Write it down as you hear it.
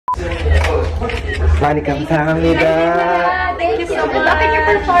많이 감사합니다. Thank you so much. Good luck in your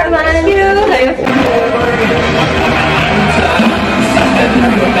performance. Thank you.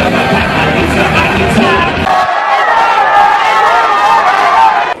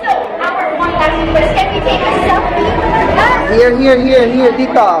 Can we take a selfie? Here,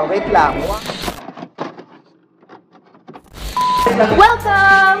 dito. Wait lang.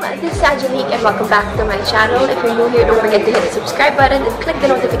 Welcome! This is Angelique and welcome back to my channel. If you're new here, don't forget to hit the subscribe button and click the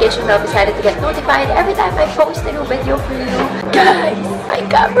notification bell beside it to get notified every time I post a new video for you. Guys, my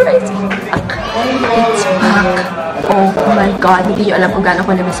camera is back. It's back. Oh my god, hindi nyo alam kung gaano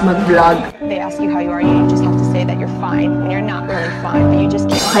ko namiss mag-vlog. They ask you how you are, you just have to say that you're fine when you're not really fine, but you just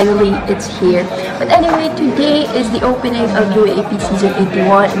can't. Finally, it's here. But anyway, today is the opening of UAAP Season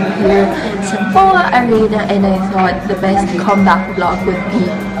 81 here sa Poa Arena, and I thought the best comeback vlog would be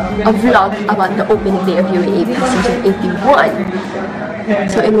a vlog about the opening day of UAAP Season 81.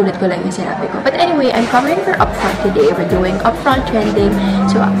 So, inulit ko lang yung sinabi ko. But anyway, I'm covering for Upfront today. We're doing Upfront trending.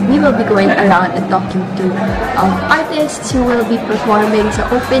 So, we will be going around and talking to artists who will be performing sa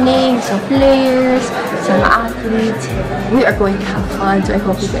opening, sa players, sa athletes. We are going to have fun. So, I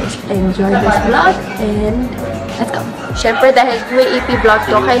hope you guys enjoy this vlog. And let's go. Siyempre, dahil UAAP vlog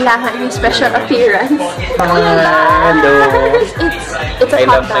to, kailangan yung special appearance. Hello. It's a I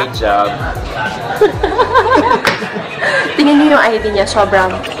love my job. Tingnan niyo yung ID niya, sobrang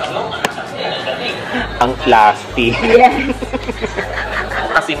ang plastic. yes.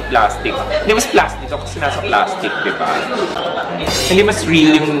 Kasing plastic. Hindi mas plastic ako kasi nasa plastic, di ba? Hindi mas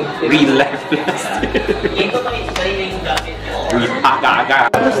real yung real life plastic.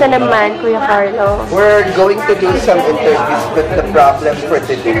 Aga-aga. Gusto naman, Kuya Carlo? We're going to do some interviews, but the problem for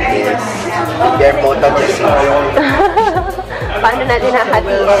today is they're both on the same. Paano natin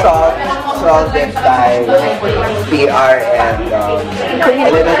nahatiin? Solve it by PR and a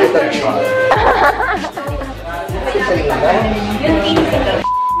little bit of fun.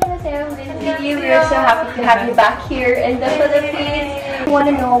 We're so happy to have you back here in the Philippines. We want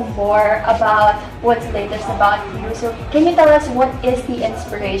to know more about what's latest about you. So, can you tell us what is the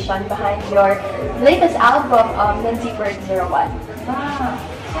inspiration behind your latest album, Minzy Bird 01?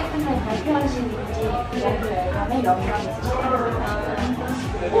 최근에 발표하신 민지 앨범에 영향이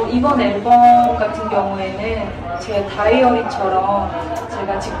있으시다고 이번 앨범 같은 경우에는 제 다이어리처럼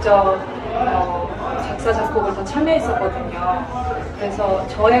제가 직접 작사, 작곡을 다 참여했었거든요. 그래서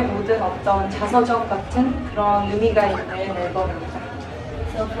저의 모든 어떤 자서전 같은 그런 의미가 있는 앨범입니다.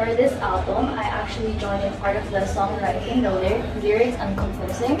 So for this album, I actually joined in part of the songwriting, the lyrics and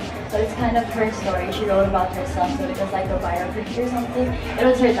composing. So it's kind of her story. She wrote about herself, so it was like a biography or something. It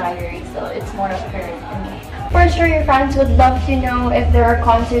was her diary, so it's more of her and me. For sure, your fans would love to know if there are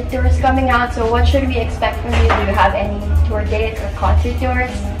concert tours coming out. So what should we expect from you? Do you have any tour dates or concert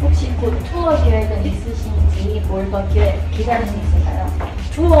tours? 혹시 곧 투어 계획은 있으신지 뭘 더 기다릴 수 있을까요?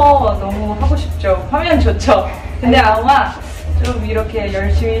 투어 너무 하고 싶죠. 하면 좋죠. 근데 아마 좀 이렇게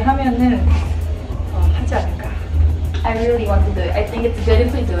열심히 하면은 하지 않을까. I really want to do it. I think it's good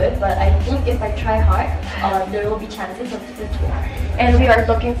if we do it, but I think if I try hard, there will be chances of the tour. And we are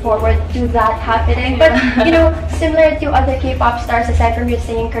looking forward to that happening. But, you know, similar to other K-pop stars, aside from your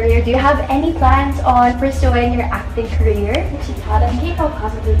singing career, do you have any plans on pursuing your acting career? 혹시 다른 K-pop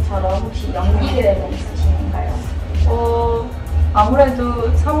가수들처럼 혹시 연기 계획은 있으신가요?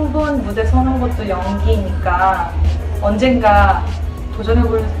 아무래도 3분 무대 서는 것도 연기니까 언젠가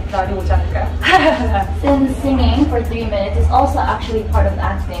도전해볼 날이 오지 않을까요? Since singing for 3 minutes is also actually part of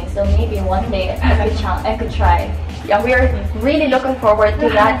acting, so maybe one day I could try. Yeah, we are really looking forward to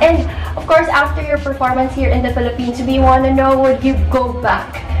that. And of course, after your performance here in the Philippines, we want to know, would you go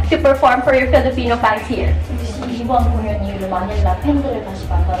back to perform for your Filipino fans here? 혹시 이번 공연 이후로 마닐라 팬들을 다시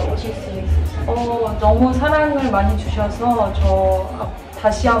만나러 오실 수 있으신가요? 너무 사랑을 많이 주셔서 저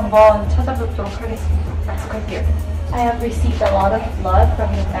다시 한번 찾아뵙도록 하겠습니다. 약속할게요. I have received a lot of love from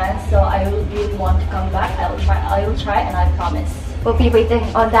your fans, so I really want to come back. I will try, and I promise. We'll be waiting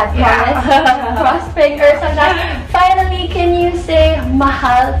on that promise. Cross fingers on that. Finally, can you say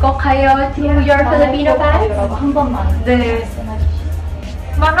mahal ko kayo to your Filipino fans? 한 번만 네. 말씀해 주시죠.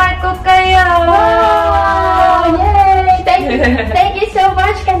 mahal ko kayo! Wow! Yay! Thank you so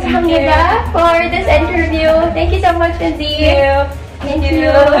much, 감사합니다, for this interview. Thank you so much, Minzy. Thank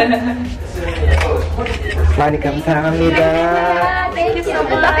you. 많이 감사합니다. Thank you so much.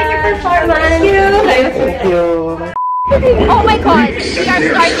 Good luck in your performance. Thank you. Oh my god, we are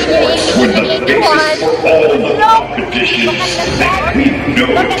starting in 81. Look!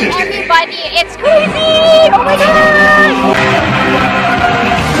 Look at everybody. It's crazy! Oh my god!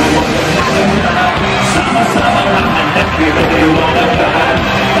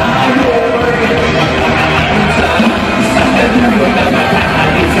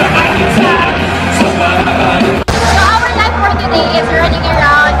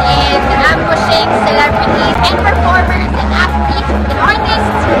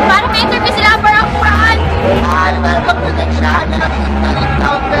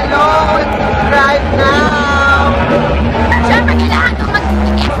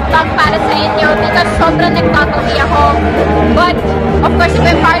 kasi po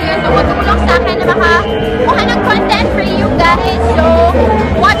yung partner tumutulong sa akin na makakuha ng content for you guys. So,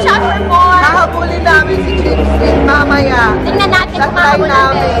 watch out for more. Hahabulin namin si Chipstick mamaya. Tingnan natin kung mahabol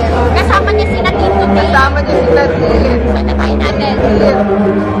natin. Kasama niya si Natin today. Kasama niya si Natin. So, natayin natin.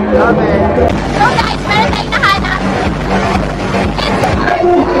 Amen. So guys, meron tayong nahanap.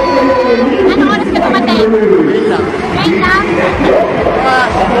 Anong oras ka tumating? Wait lang.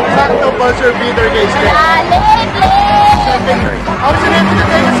 Sakto buzzer beater guys. Late. I was able to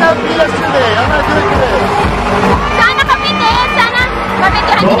take a selfie yesterday. I'm not doing today. Sana kapitin. Sana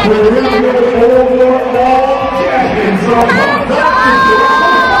mabigyan din natin ni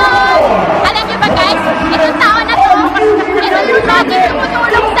Alam niyo ba guys, itong tao na to, meron lagi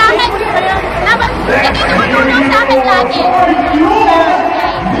tumutulong sa akin. Ito tumutulong sa akin lagi.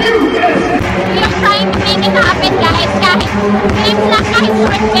 We are trying to make it happen guys. Kahit clips lang, kahit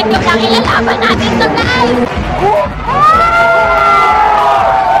short video lang, ilalaban natin to guys.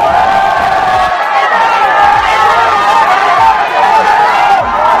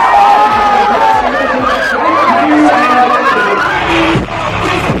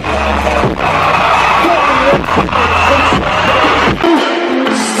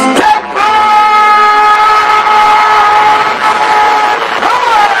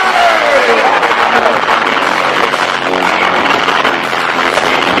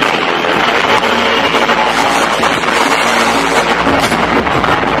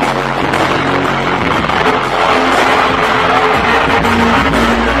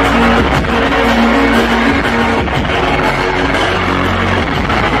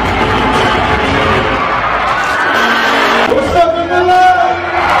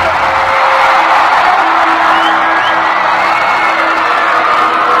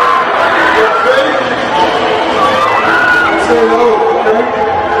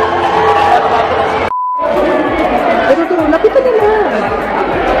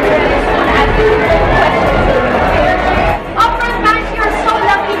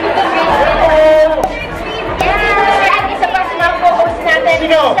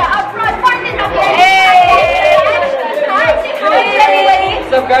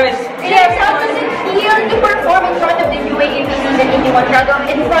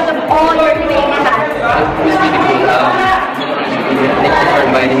 In front of all your UAAP fans. Thank you for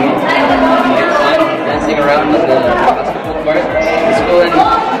inviting me. Dancing around on the basketball court. It's cool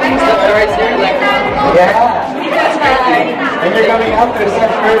and Steph Curry's here. Like, Yeah. And you're coming after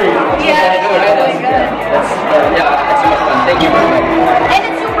Steph Curry. yeah, I know, right? That's so much fun. Thank you for inviting me. And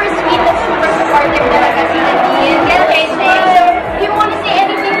it's super sweet, it's super supportive talaga si Nadine. Get guys saying, so if you want to say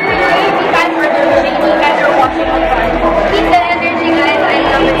anything for your UAAP fans or the JaDine guys are watching on front, keep the energy guys. I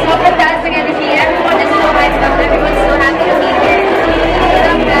love it. So fantastic energy. Everyone is so hyped up. Everyone's so happy to be here. I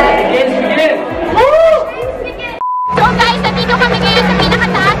love that. Woo! So guys, nandito kami ngayon sa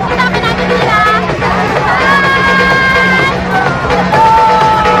pinakataas. Kasama natin sila.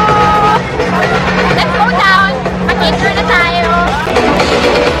 Let's go down. Mag-intro na tayo.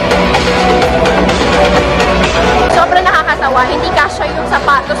 Sobrang nakakatawa. Hindi kasya yung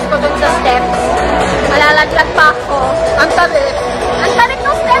sapatos ko dun sa steps. Malalaglag pa ako. Ang tarik. Ang tarik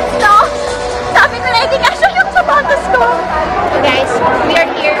ng steps, no? Sabi ko na hindi kasya yung sapatos ko. So guys, we are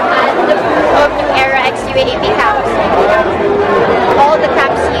here at the booth of New Era X UAAP Caps. All the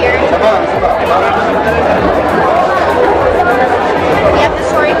caps here. We have the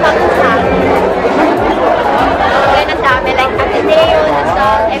historical cap. Then ang dami, like Ateneo,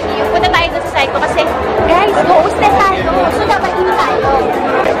 Nasal, FU. Punta tayo dun sa side ko kasi, guys, go-host na tayo. So dapat dito tayo.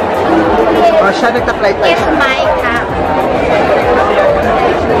 Oh, siya nagka-flight tayo. It's my cap.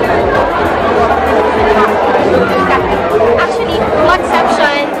 Actually, one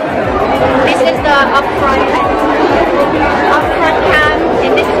section, this is the upfront cap,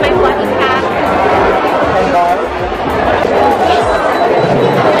 and this is my body cap.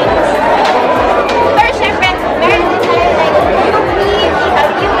 Pero syempre, meron din tayo like UP, we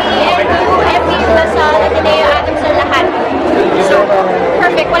have UE, NU, FU, Lasal, Ateneo, Adams, and lahat. So,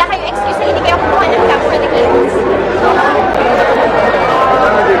 perfect. Wala kayong excuse na hindi kayo kukuha ng cap for the games.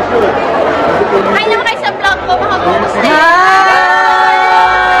 Hi naman kayo sa vlog ko, mga gusto. Go-stay!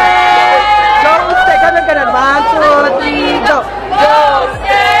 Ganun. 1,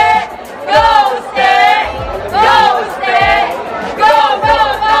 2, 3, go!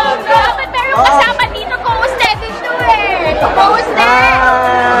 Dapat meron kasama dito, gusto dito eh. Gusto!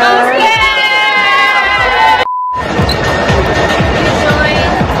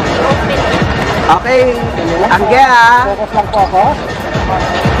 Okay, Angge ah. Focus lang po ako.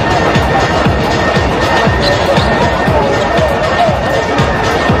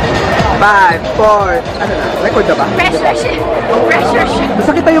 5, 4, ano na? Record na ba? Pressure shift. Pressure shift.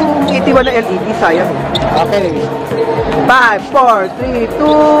 Gusto kita yung 81 na LED, sayang. Okay. 5, 4, 3,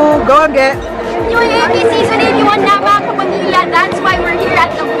 2, go again. UAAP Season 81 na mga kapamilya. That's why we're here at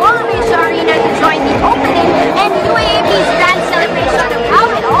the Motivation Arena to join the opening and UAAP's grand celebration of how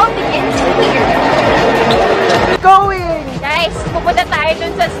it all begins here. Going! Guys, pupunta tayo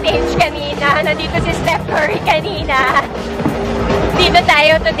dun sa stage kanina. Nandito si Steph Curry kanina. Dito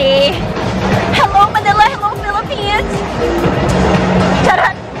tayo today. Hello Manila, hello Philippines!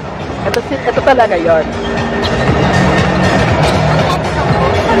 Charot! Ito talaga yun.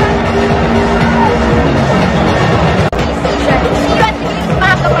 See you at the games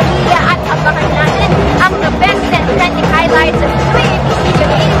mga kapamilya at abangan natin ang the best and trending highlights of UAAP Season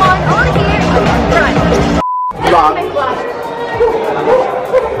 81 all here on the front. Vlog.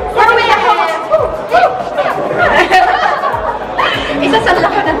 Isasanla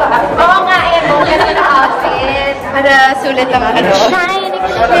ka na ba? Oo nga eh, bongga na ng outfit. Para sulit ang ano. Shining,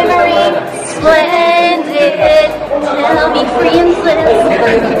 shimmering, splendid. Tell me free and ito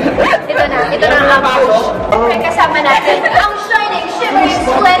na ang approach. Siyempre kasama natin ang shining, shimmering,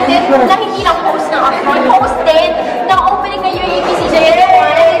 splendid na hindi lang host ng upfront, host din ng opening ng UAAP Season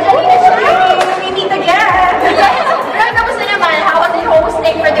 81. Angelina Manto, we meet again. Yes, pero tapos na naman, how was it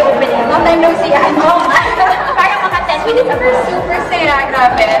hosting for the opening? Long time no see, ano? Parang mga 10 minutes of super saya,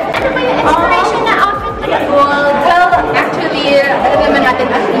 grabe. Ano ba yung inspiration na outfit na gold? Well, actually, alam naman natin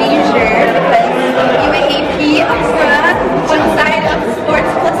as leisure because UAAP is one side of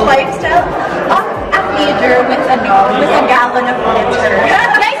sports plus lifestyle of athleisure with a gallon of glitter.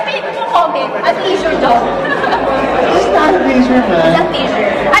 Guys, pwede mo comment. Athleisure daw. It's not leisure, man. It's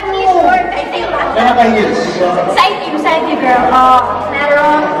athleisure. Athleisure, I think. Side you, girl. Pero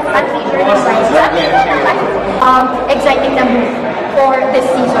athleisure is athleisure naman. Exciting na move for this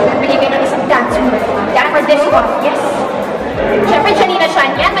season. Really kayo ng isang dance move. Yan for this one. Yes. Siyempre, Janina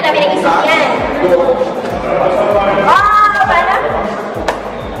Shan yan. Madami nang isip yan. Parang?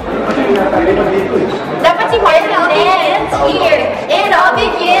 Dapat si Martin dance here. It all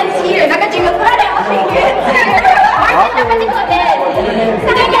begins here. Naka-jingle pa rin. It all begins here. Martin, dapat ikaw din.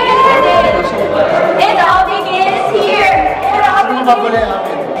 It all begins here. It all begins.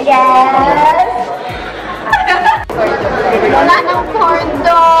 Yes. Wala ng corn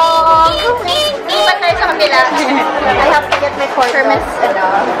dog. Iba tayo sa kabila. I have to get my corn dog.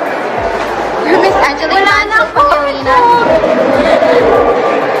 For Miss Angelique Manto po.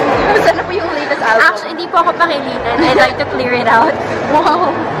 Saan na po yung latest album? Actually, hindi po ako pakilitan. I'd like to clear it out.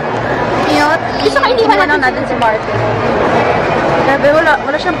 Wow. Cute. Gusto ko hindi wala natin si Martin. Grabe, wala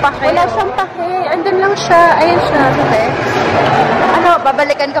siyang pake. Wala siyang pake. Andun lang siya. Ayun siya. Okay. Ano,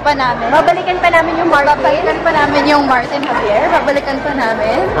 babalikan ka pa namin? Babalikan pa namin yung Martin. Babalikan pa namin yung Martin Javier. Babalikan pa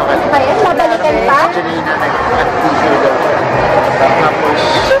namin. Kaya, babalikan pa. Janina, nag-t-shirt daw. Tapos,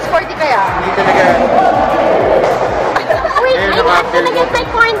 Shoes 40 kaya? hindi talaga. Wait, I'm gonna get my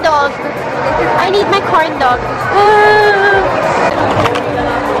corn dog. I need my corn dog.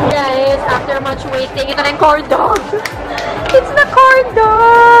 Guys, after much waiting, ito na yung corn dog. It's the corn dog!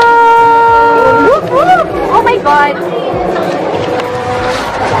 Oh my God!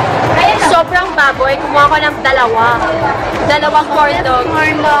 Sobrang baboy. Kumuha ko ng dalawang corn dog.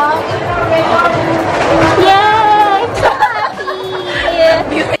 Yay! So happy!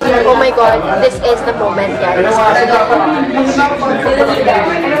 Oh my God, this is the moment, guys.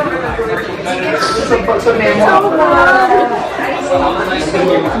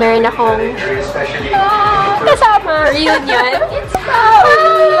 Meron akong kasama reunion. It's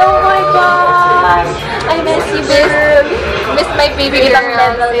Chloe! Oh my gosh! I miss you, miss my baby girl. Ibang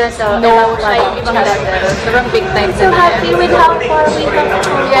level na to. No, ibang level. Sobrang big time. So happy with how far we have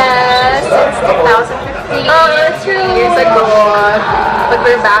come. Yes, since 2015. Oh, true. Years ago. But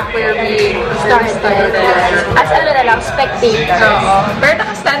we're back where we started. As ano na lang, spectator. Pero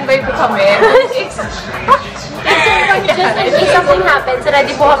naka-standby po kami. Just in case something happens,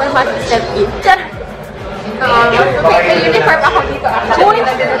 ready po kami mag-step in. May uniform ako dito. Uy!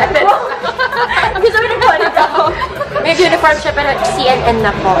 Ang gusto mo nag-college ako. May uniform siya pero CNN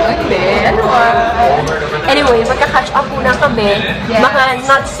na po. Anyway, magka-catch up muna kami. Mga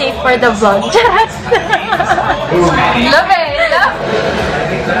not safe for the vlog. Love it!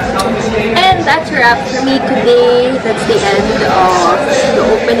 And that's a wrap for me today. That's the end of the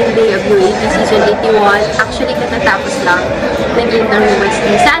opening day of UAAP Season 81. Actually, katatapos lang ng interviews.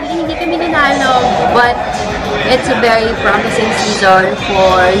 Sadly, hindi kami nanalo. But It's a very promising season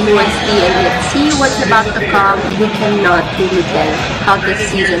for UST, and let's see what's about to come. We cannot really tell how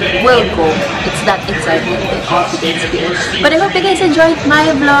this season will go. It's that exciting and confidence here. But I hope you guys enjoyed my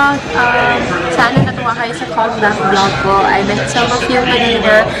vlog. Sana natuwa kayo sa comeback vlog ko. I met some of you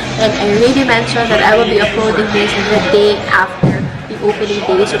kanina, and I really mentioned that I will be uploading this the day after the opening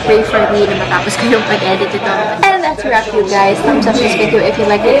day. So pray for me na matapos ko yung pag-edit ito. And that's a wrap, you guys. Thumbs up this video if you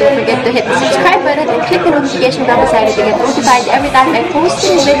like it. Don't forget to hit the subscribe button and click the notification bell beside it to get notified every time I post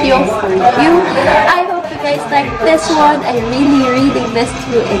a video for you. I hope you guys like this one. I really missed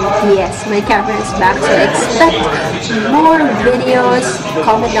you, and yes, my camera is back, so expect more videos.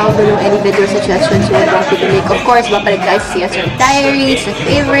 Comment down below any video suggestions you would want me to make. Of course, babalik guys see us our diaries, the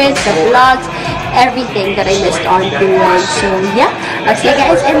favorites, the vlogs, everything that I missed on doing. So yeah, I'll see you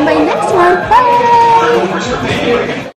guys in my next one.